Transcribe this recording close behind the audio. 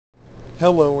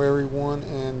Hello everyone,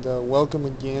 and welcome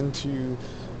again to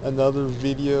another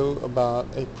video about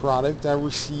a product I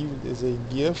received as a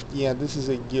gift. Yeah, this is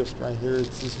a gift right here.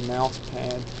 It's this mouse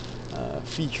pad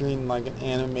featuring like an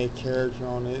anime character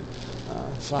on it.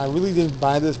 So I really didn't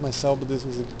buy this myself, but this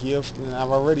was a gift, and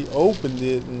I've already opened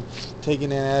it and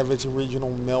taken it out of its original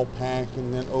mail pack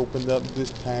and then opened up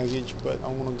this package. But I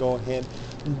want to go ahead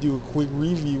and do a quick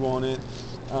review on it.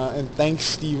 And thanks,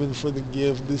 Steven, for the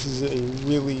gift. This is a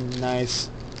really nice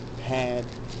pad.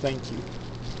 Thank you.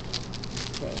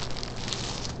 Okay.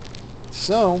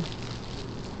 So,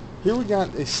 here we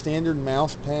got a standard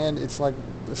mouse pad. It's like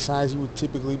the size you would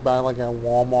typically buy like at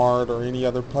Walmart or any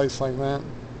other place like that.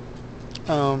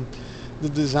 Um, the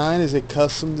design is a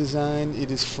custom design.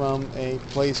 It is from a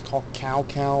place called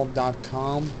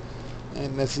cowcow.com,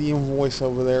 and that's the invoice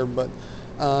over there. But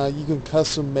you can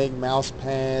custom make mouse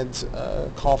pads,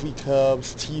 coffee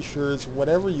cups, t-shirts,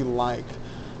 whatever you like.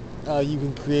 You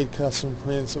can create custom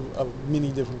prints of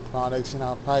many different products, and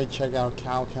I'll probably check out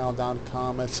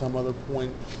cowcow.com at some other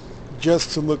point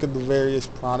just to look at the various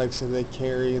products that they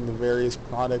carry and the various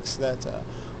products that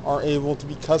are able to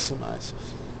be customized.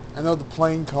 I know the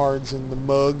playing cards and the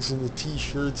mugs and the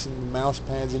t-shirts and the mouse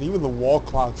pads and even the wall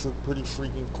clocks look pretty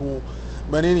freaking cool.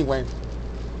 But anyway,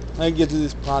 I get to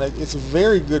this product. It's a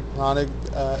very good product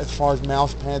as far as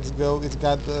mouse pads go. It's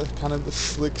got the kind of the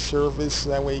slick surface, so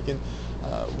that way you can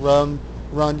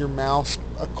run your mouse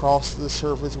across the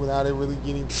surface without it really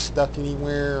getting stuck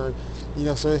anywhere. Or,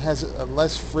 so it has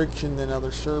less friction than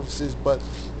other surfaces. But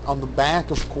on the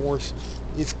back, of course,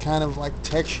 it's kind of like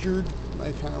textured.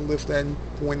 I kind of lift that and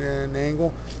point it at an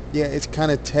angle. Yeah, it's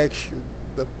kind of textured.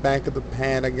 The back of the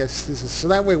pad, I guess this is so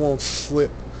that way it won't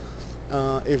slip.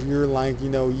 If you're like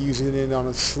using it on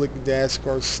a slick desk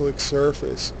or a slick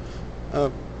surface.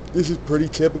 This is pretty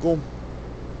typical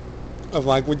of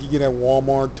like what you get at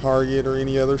Walmart, Target, or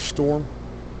any other store,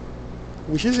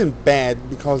 which isn't bad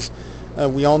because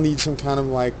we all need some kind of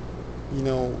like you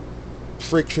know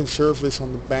friction surface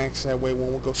on the back, so that way it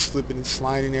won't go slipping and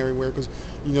sliding everywhere, because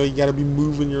you got to be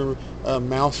moving your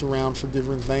mouse around for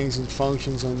different things and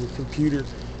functions on your computer.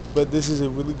 But this is a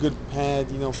really good pad,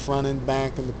 front and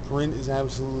back, and the print is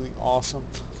absolutely awesome.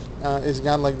 It's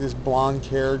got like this blonde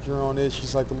character on it.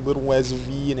 She's like a little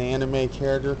SV, an anime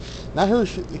character. Not her.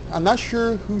 I'm not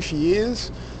sure who she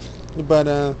is,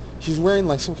 but she's wearing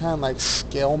like some kind of like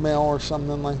scale mail or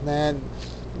something like that.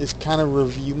 It's kind of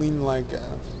revealing, like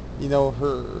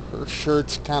her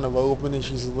shirt's kind of open and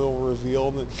she's a little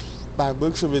revealed. And by the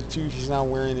looks of it too, she's not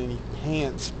wearing any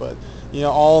pants. But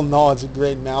all in all, it's a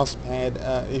great mouse pad.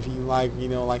 If you like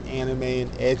like anime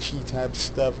and ecchi type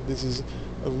stuff, this is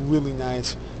a really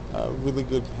nice, really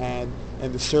good pad.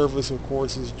 And the surface, of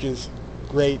course, is just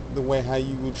great, the way how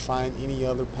you would find any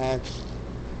other pad.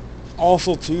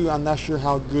 Also too, I'm not sure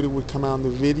how good it would come out in the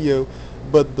video,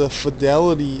 but the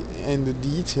fidelity and the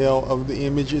detail of the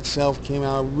image itself came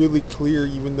out really clear,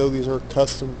 even though these are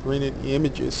custom printed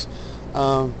images.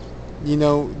 um,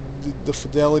 the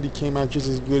fidelity came out just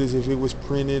as good as if it was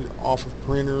printed off of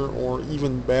printer, or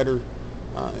even better,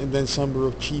 and then some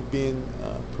of cheap in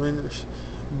printers.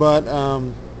 But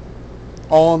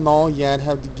all in all, yeah, I'd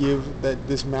have to give that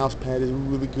this mouse pad is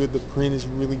really good. The print is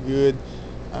really good.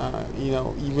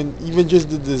 Even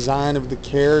just the design of the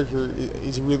character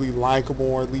is really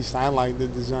likable, or at least I like the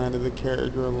design of the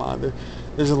character a lot.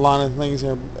 There's a lot of things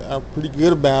that are pretty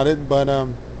good about it, but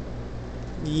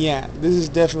yeah, this is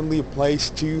definitely a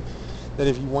place too that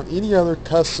if you want any other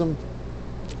custom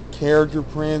character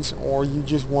prints, or you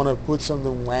just want to put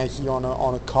something wacky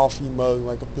on a coffee mug,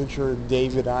 like a picture of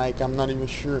David Icke. I'm not even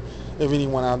sure if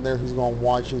anyone out there who's going to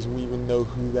watch this will even know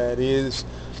who that is,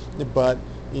 but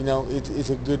it's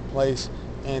a good place,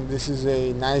 and this is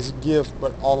a nice gift.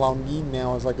 But all I'll need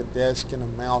now is like a desk and a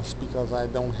mouse, because I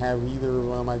don't have either of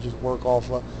them. I just work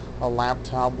off a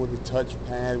laptop with a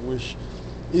touchpad, which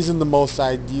isn't the most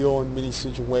ideal in many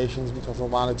situations, because a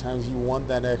lot of times you want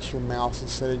that extra mouse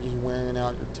instead of just wearing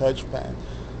out your touchpad.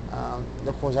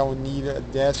 Of course, I would need a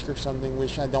desk or something,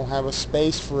 which I don't have a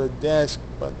space for a desk,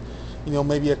 but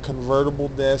maybe a convertible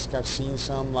desk. I've seen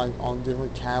some like on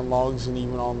different catalogs and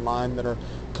even online that are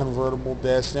convertible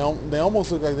desks. They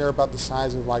almost look like they're about the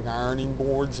size of like ironing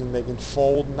boards, and they can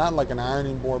fold, not like an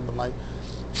ironing board, but like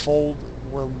fold,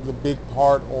 where the big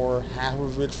part or half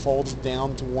of it folds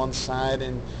down to one side,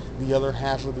 and the other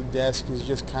half of the desk is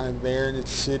just kind of there, and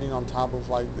it's sitting on top of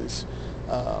like this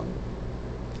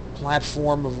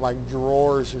platform of like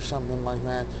drawers or something like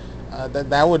that.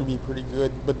 That would be pretty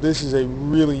good. But this is a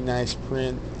really nice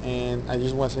print, and I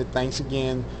just want to say thanks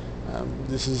again.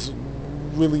 This is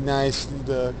really nice.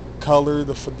 The color,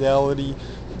 the fidelity,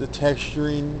 the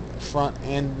texturing front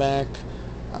and back.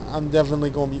 I'm definitely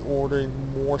going to be ordering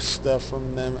more stuff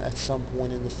from them at some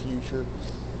point in the future.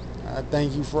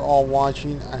 Thank you for all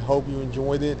watching. I hope you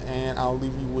enjoyed it, and I'll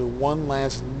leave you with one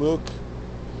last look,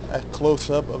 a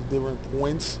close-up of different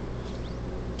points.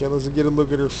 Okay, let's get a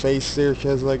look at her face there. She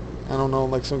has like, I don't know,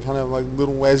 like some kind of like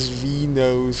little SV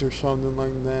nose or something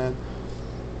like that.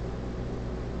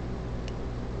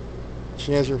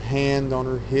 She has her hand on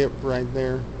her hip right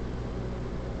there.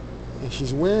 And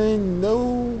she's wearing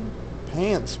no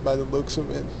pants by the looks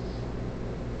of it.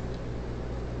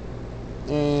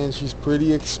 And she's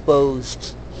pretty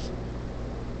exposed.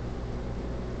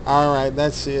 Alright,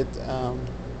 that's it.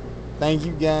 Thank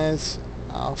you guys.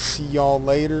 I'll see y'all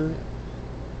later.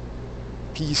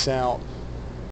 Peace out.